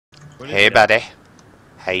Hey, buddy.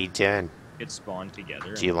 How you doing? Get spawned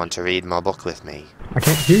together. Do you want to read my book with me? I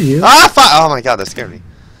can't hear you. Ah, oh my god, that scared me.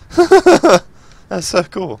 That's so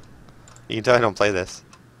cool. You can tell I don't play this.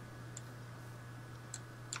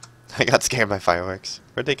 I got scared by fireworks.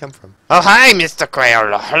 Where'd they come from? Oh, hi, Mr.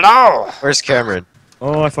 Crayola. Hello. Where's Cameron?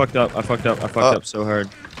 Oh, I fucked up. I fucked up so hard.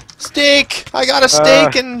 Steak! I got a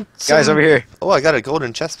steak and some... Guys, over here. Oh, I got a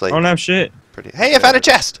golden chest plate. Oh, no shit. Pretty. Hey, I found a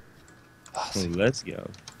chest! Oh, let's go.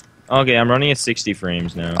 Okay, I'm running at 60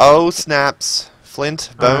 frames now. Oh, snaps.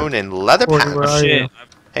 Flint, bone, and leather Corey, where pouch. are you? Shit.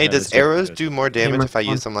 Hey, Yeah, does this arrows is do more damage Gamer if I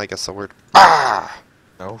fun. use them like a sword? Ah!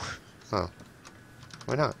 No.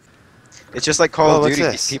 Why not? It's just like Call Whoa, of what's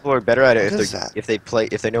Duty. this? People are better at it What if is that?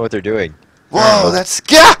 if they know what they're doing. Whoa, that's...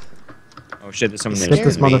 Yeah! Oh shit, there's someone Skip there. Skip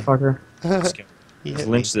this me. motherfucker. Let's go. He Let's hit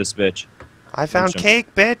me. lynch this bitch. I found Lynch him.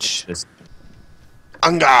 cake, bitch! This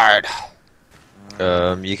On guard!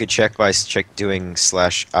 You could check by doing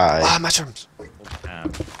 /I. Ah, mushrooms!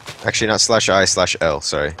 tab. Actually, not /I/L.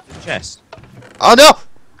 Sorry. Chest. Oh, no!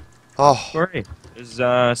 Oh. Corey,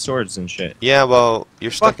 there's swords and shit. Yeah, well,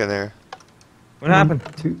 you're stuck in there. What happened?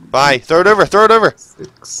 2, Bye. Throw it over. Throw it over. 6,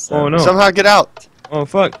 Oh, 7. no. Somehow get out. Oh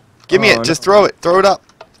fuck. Give me Oh, it. Just no. throw it. Throw it up.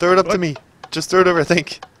 Throw it up to What? me. Just throw it over.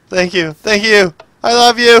 Thank you. Thank you. I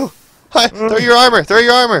love you. Hi. Throw your armor. Throw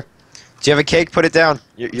your armor. Do you have a cake? Put it down.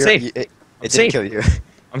 Safe. It I'm didn't safe. kill you.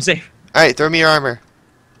 I'm safe. All right. Throw me your armor.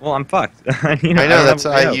 Well, I'm fucked. I I know. don't That's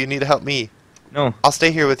have a way why out. you need to help me. No, I'll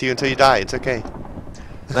stay here with you until you die. It's okay.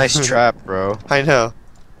 Nice trap, bro. I know.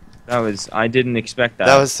 I didn't expect that.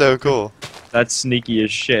 That was so cool. That's sneaky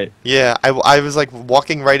as shit. Yeah. I was like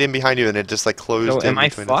walking right in behind you and it just like closed So in am I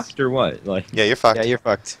between us. fucked or what? Like, Yeah, you're fucked. Yeah, you're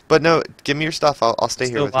fucked. But no, give me your stuff. I'll stay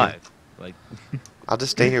here still with alive. Like, you. I'll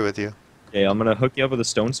just stay here with you. okay, I'm gonna hook you up with a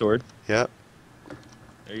stone sword. Yep.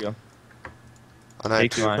 There you go. And I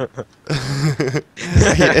Take too. mine.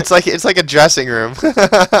 it's like a dressing room.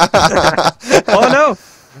 Oh no!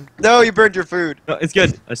 No, you burned your food. No, it's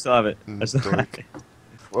good. I still have it. I still have Dork. it.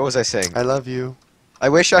 What was I saying? I love you. I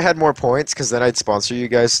wish I had more points, because then I'd sponsor you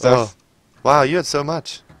guys stuff. Wow, you had so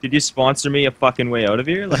much. Did you sponsor me a fucking way out of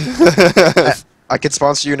here? Like, I could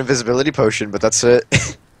sponsor you an invisibility potion, but that's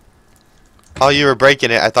it. Oh, you were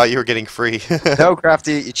breaking it. I thought you were getting free. No,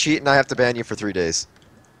 Crafty, you cheat and I have to ban you for 3 days.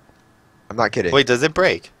 I'm not kidding. Wait, does it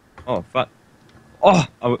break? oh fuck. Oh,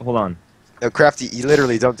 hold on. No, Crafty, you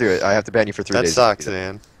literally don't do it. I have to ban you for 3 That days. sucks,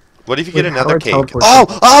 man. What if you Wait, get how another do I cake? teleport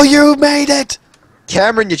Oh, oh, you made it!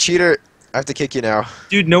 Cameron, you cheater. I have to kick you now.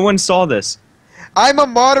 Dude, no one saw this. I'm a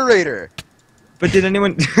moderator. But did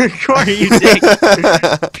anyone? Corey, you dick.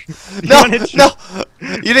 No, wanna no!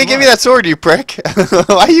 You didn't give me that sword, you prick.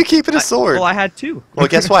 Why are you keeping a sword? Well, I had two. Well,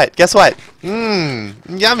 guess what? Guess what? Mmm,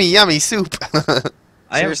 yummy, yummy soup.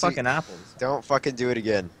 I have Seriously. fucking apples. Don't fucking do it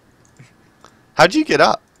again. How'd you get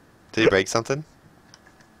up? Did you break something?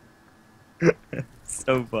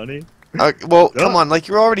 So funny. Well, come on, like,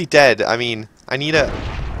 you're already dead. I mean, I need a...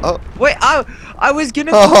 Oh, Wait, I was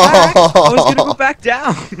gonna go back. I was gonna go back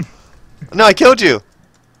down. no, I killed you.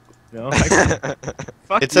 No,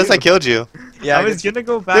 fuck It says you. I killed you. Yeah, I was gonna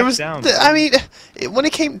go back There was, down. I mean, when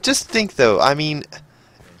it came, just think though. I mean,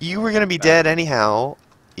 you were gonna be dead anyhow.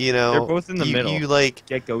 You know, They're both in the middle. You like,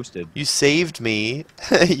 Get ghosted. you saved me.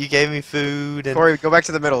 You gave me food, and Corey, go back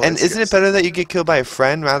to the middle. and Let's isn't go. it better that you get killed by a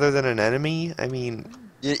friend rather than an enemy? I mean,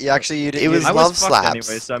 You actually, you did. It was I love was fucked slaps.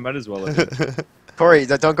 anyway, so I might as well have. Corey,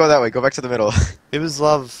 don't go that way. Go back to the middle. it was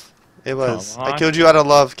love. It was. Come I on. killed you out of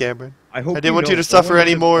love, Cameron. I hope I didn't want you know. to suffer No one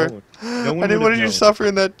would've anymore. known. No I one didn't would've want you to known. suffer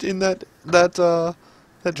in that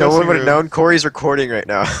No dressing one would have room. known. Corey's recording right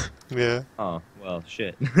now. Yeah. Oh well,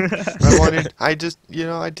 shit. I wanted. I just. You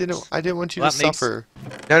know. I didn't want you Well, to that makes- suffer.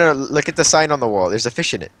 No, look at the sign on the wall. There's a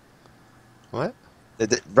fish in it. What?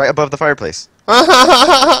 Right above the fireplace. That's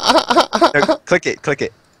No, click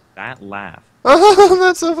it. That laugh.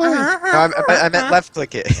 so funny. No, I meant left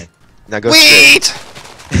click it. Now go straight.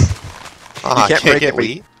 Wheat! Ah, can't break it,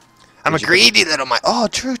 wheat. I'm a Did you- greedy little my. Oh,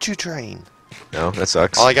 choo-choo train. No, that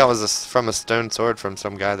sucks. All I got was from a stone sword from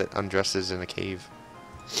some guy that undresses in a cave.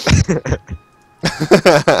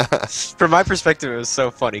 From my perspective, it was so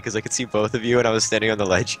funny because I could see both of you and I was standing on the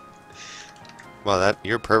ledge. Well,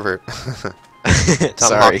 you're a pervert. Sorry.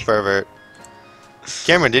 Tomahawk pervert.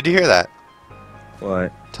 Cameron, did you hear that?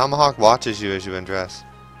 What? Tomahawk watches you as you undress.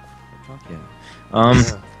 Fuck yeah.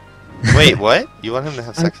 Yeah. Wait, what? You want him to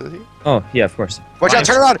have sex with you? Oh yeah, of course. Watch out!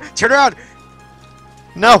 Turn around! Turn around!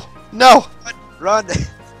 No! No! Run!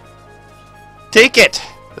 Take it!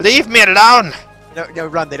 Leave me alone! No,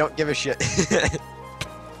 run! They don't give a shit.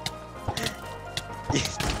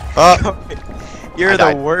 Oh, You're I the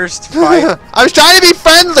died. worst fight. I was trying to be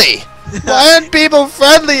friendly! Why aren't people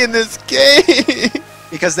friendly in this game?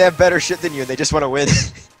 Because they have better shit than you and they just want to win.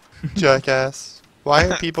 Jackass. Why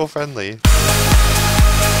aren't people friendly?